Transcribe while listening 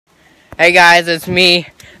Hey guys, it's me,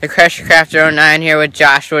 the Crusher Crafter 09 here with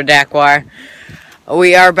Joshua Dakwar.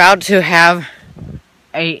 We are about to have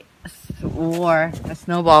a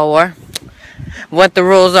snowball war. What the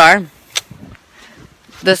rules are: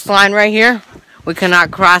 this line right here, we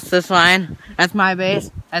cannot cross this line. That's my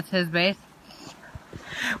base, that's his base.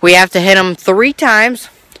 We have to hit him 3 times.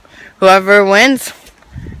 Whoever wins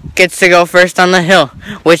gets to go first on the hill,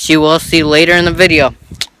 which you will see later in the video.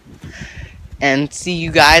 And see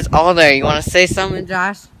you guys all there. You want to say something,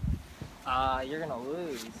 Josh? You're gonna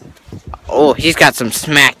lose. Oh, he's got some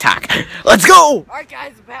smack talk. Let's go! Alright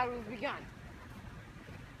guys, the battle has begun.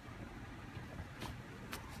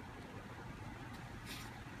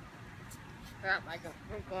 Alright, Michael,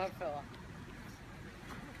 go ahead, fella.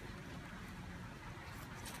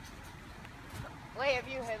 Wait, have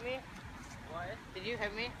you hit me? What? Did you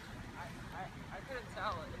hit me? I couldn't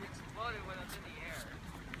tell. It exploded when it was in the air.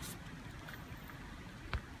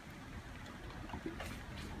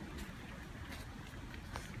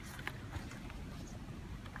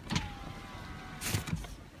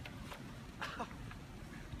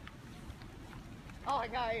 Oh, I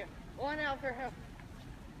got you. 1 out for him.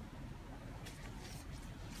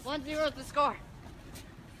 1-0 is the score.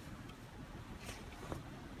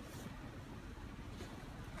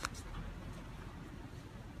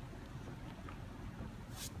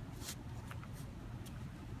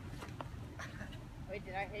 Wait,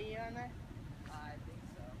 did I hit you on there? I think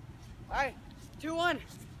so. Alright, 2-1.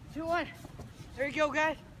 2-1. There you go,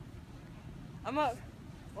 guys. I'm up.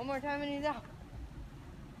 One more time and he's out.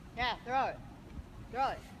 Yeah, throw it. Throw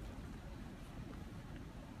it.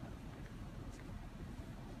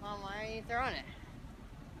 Come on, why aren't you throwing it?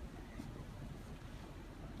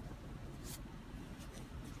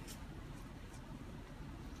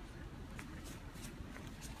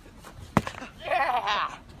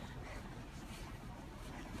 Yeah!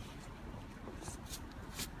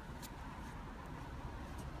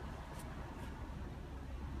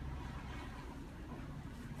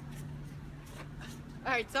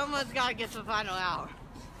 Alright, someone's got to get the final out.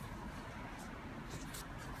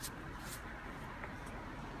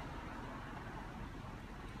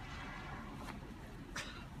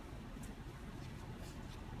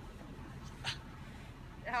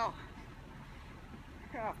 Ow.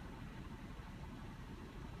 Ow.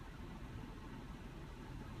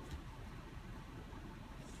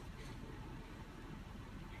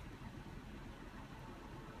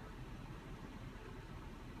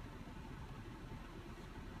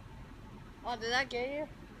 Oh, did that get you?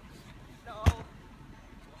 No.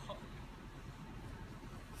 Whoa.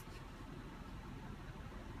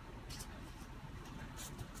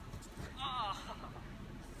 Oh.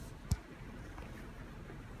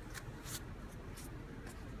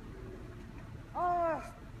 Oh!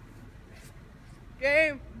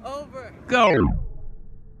 Game over. Go!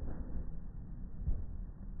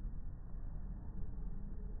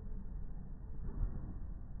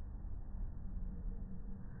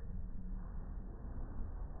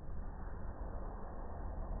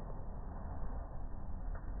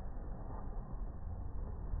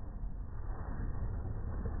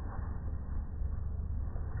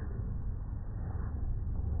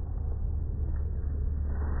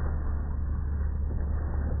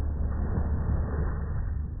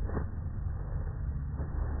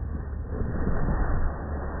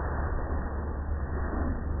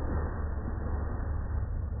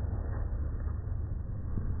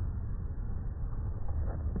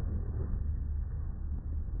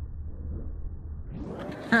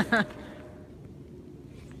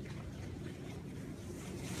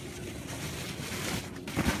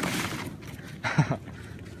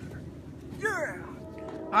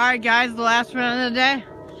 Alright guys, the last one of the day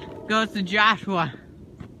goes to Joshua.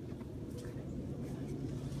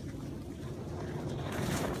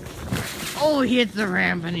 Oh, he hits the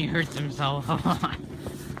ramp and he hurts himself.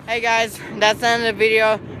 Hey guys, that's the end of the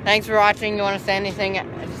video. Thanks for watching. You want to say anything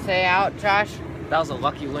to say out, Josh? That was a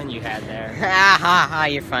lucky win you had there. Ha ha ha,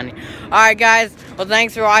 you're funny. Alright guys, well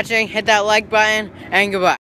thanks for watching. Hit that like button and goodbye.